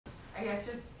I guess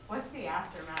just what's the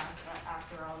aftermath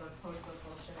after all the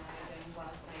post-football shenanigans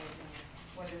last night, and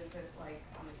what is it like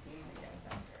on the team, I guess,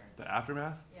 after? The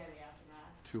aftermath? Yeah, the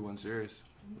aftermath. 2-1 series.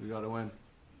 We got to win.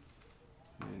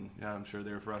 I mean, yeah, I'm sure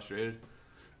they were frustrated.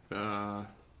 Aftermath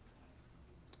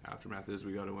is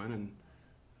we got to win, and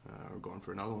we're going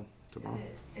for another one tomorrow.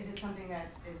 Is it something that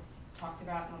is talked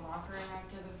about in the locker room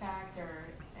after the fact or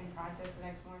in practice the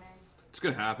next morning? It's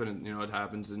going to happen. You know, it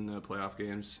happens in playoff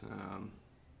games.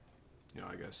 You know,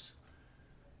 I guess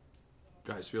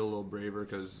guys feel a little braver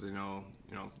because you know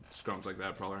scrums like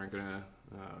that probably aren't going to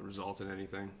result in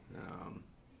anything.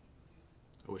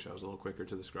 I wish I was a little quicker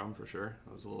to the scrum for sure.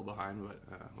 I was a little behind, but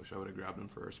I wish I would have grabbed him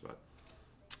first. But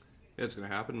yeah, it's going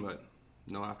to happen, but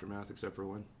no aftermath except for a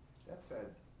win. That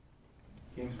said,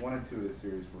 games 1 and 2 of the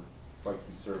series were quite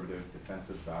conservative,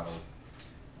 defensive battles.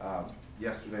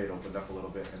 Yesterday it opened up a little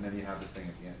bit, and then you have the thing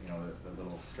at the end, you know, the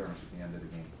little skirmish at the end of the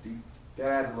game. That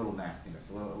adds a little nastiness,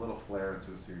 a little flair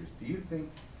into a series. Do you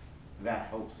think that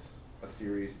helps a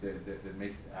series, that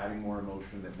makes adding more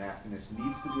emotion, that nastiness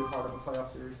needs to be a part of a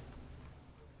playoff series?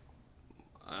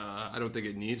 I don't think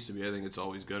it needs to be. I think it's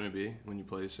always going to be when you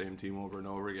play the same team over and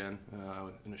over again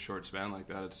in a short span like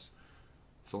that. It's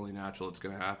only natural it's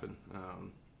going to happen.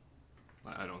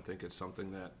 I don't think it's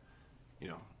something that, you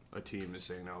know, a team is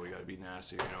saying, no, we got to be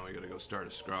nasty. You know, we got to go start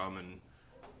a scrum and,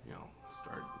 you know,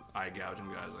 start eye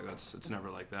gouging guys. Like it's never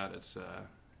like that. It's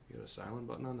you got a silent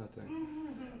button on that thing.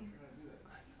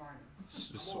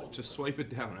 Just swipe it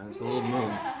down. Man. It's a little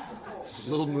moon. It's a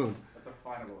little moon. That's a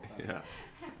fine little thing.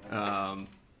 Yeah.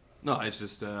 No, it's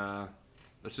just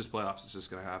playoffs. It's just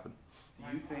going to happen. Do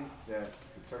you think that,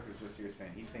 because Turk was just here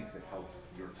saying he thinks it helps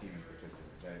your team in particular,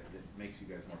 that it makes you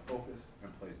guys more focused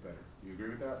and plays better? Do you agree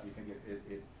with that? Do you think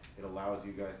it allows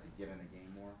you guys to get in the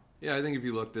game more? Yeah, I think if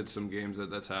you looked at some games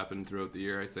that's happened throughout the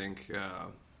year, I think you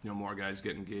know, more guys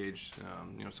get engaged.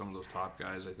 You know, some of those top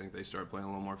guys, I think they start playing a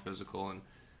little more physical and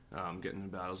getting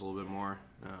into battles a little bit more.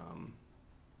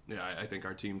 Yeah, I think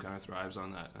our team kind of thrives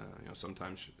on that. You know,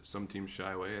 sometimes some teams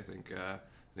shy away. I think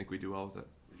we do well with it.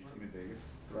 Did your team in Vegas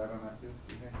thrive on that too?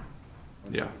 Do you think?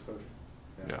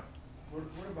 Yeah.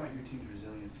 What about your team's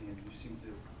resiliency? And you seem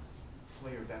to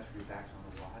play your best with your backs on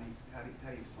the wall. How do you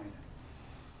explain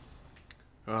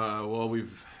that? Well,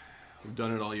 we've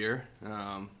done it all year.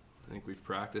 I think we've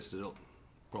practiced it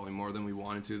probably more than we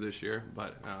wanted to this year.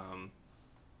 But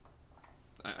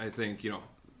I think, you know,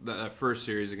 that first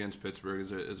series against Pittsburgh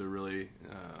is a really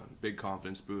big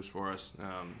confidence boost for us.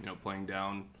 You know, playing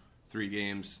down 3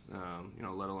 games, you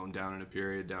know, let alone down in a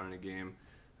period, down in a game.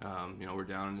 You know, we're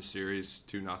down in the series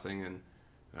 2-0, and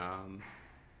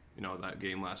you know, that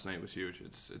game last night was huge.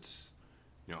 It's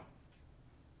you know,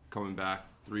 coming back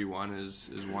 3-1 is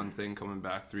one thing. Coming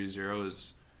back 3-0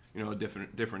 is, you know, a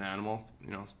different animal. You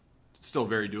know, still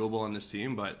very doable on this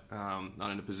team, but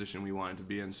not in a position we wanted to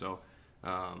be in. So.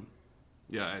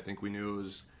 Yeah, I think we knew it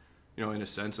was, you know, in a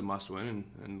sense a must-win,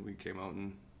 and we came out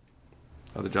and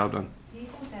got the job done. Do you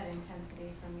think that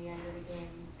intensity from the end of the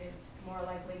game is more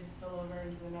likely to spill over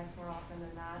into the next more often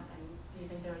than not? And do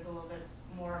you think there was a little bit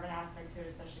more of an aspect to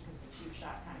it, especially because the cheap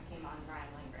shot kind of came on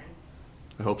Ryan Lindgren?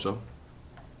 I hope so.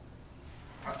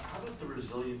 How about the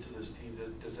resilience of this team?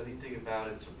 Does anything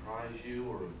about it surprise you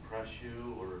or impress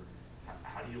you, or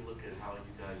how do you look at how you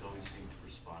guys always seem to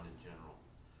respond in general?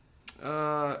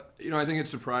 You know, I think it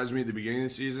surprised me at the beginning of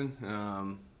the season.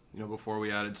 You know, before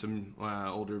we added some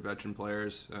older veteran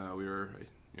players, we were,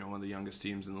 you know, one of the youngest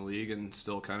teams in the league, and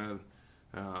still kind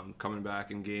of coming back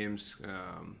in games.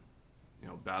 You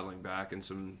know, battling back in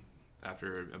some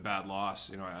after a bad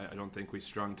loss. You know, I don't think we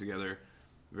strung together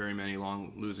very many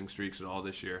long losing streaks at all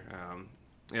this year.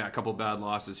 Yeah, a couple bad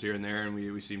losses here and there, and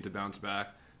we seem to bounce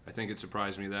back. I think it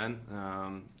surprised me then.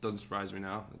 Doesn't surprise me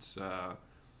now. It's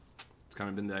kind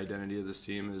of been the identity of this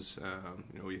team is,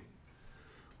 you know,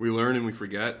 we learn and we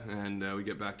forget, and we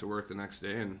get back to work the next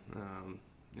day, and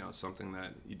you know, it's something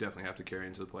that you definitely have to carry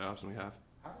into the playoffs, and we have.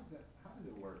 How does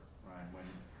it work, Ryan, when,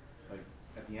 like,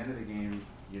 at the end of the game,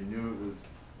 you knew it was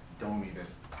Domi that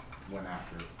went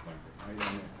after Lindgren, right?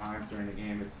 And at times during the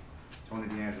game, it's Tony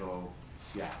DeAngelo,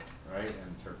 yeah, right?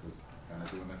 And Turk was kind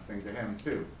of doing this thing to him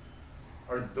too.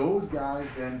 Are those guys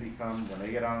then become, when they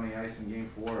get on the ice in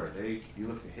game 4, you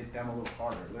look to hit them a little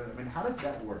harder? I mean, how does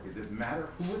that work? Does it matter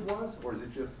who it was, or is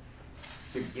it just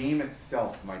the game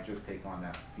itself might just take on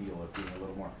that feel of being a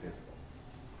little more physical?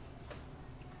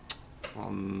 I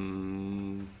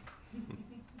don't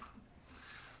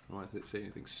want to say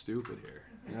anything stupid here.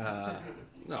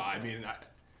 No, I mean,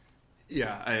 you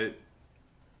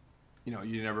know,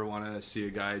 you never want to see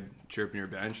a guy chirping your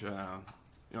bench.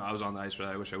 I was on the ice for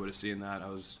that. I wish I would have seen that. I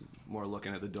was more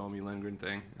looking at the Domi Lindgren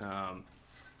thing.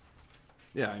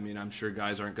 Yeah, I mean, I'm sure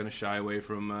guys aren't going to shy away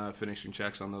from finishing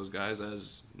checks on those guys,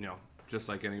 as just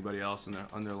like anybody else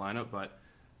on their lineup. But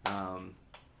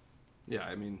yeah,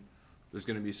 I mean, there's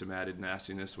going to be some added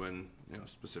nastiness when a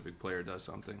specific player does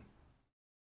something.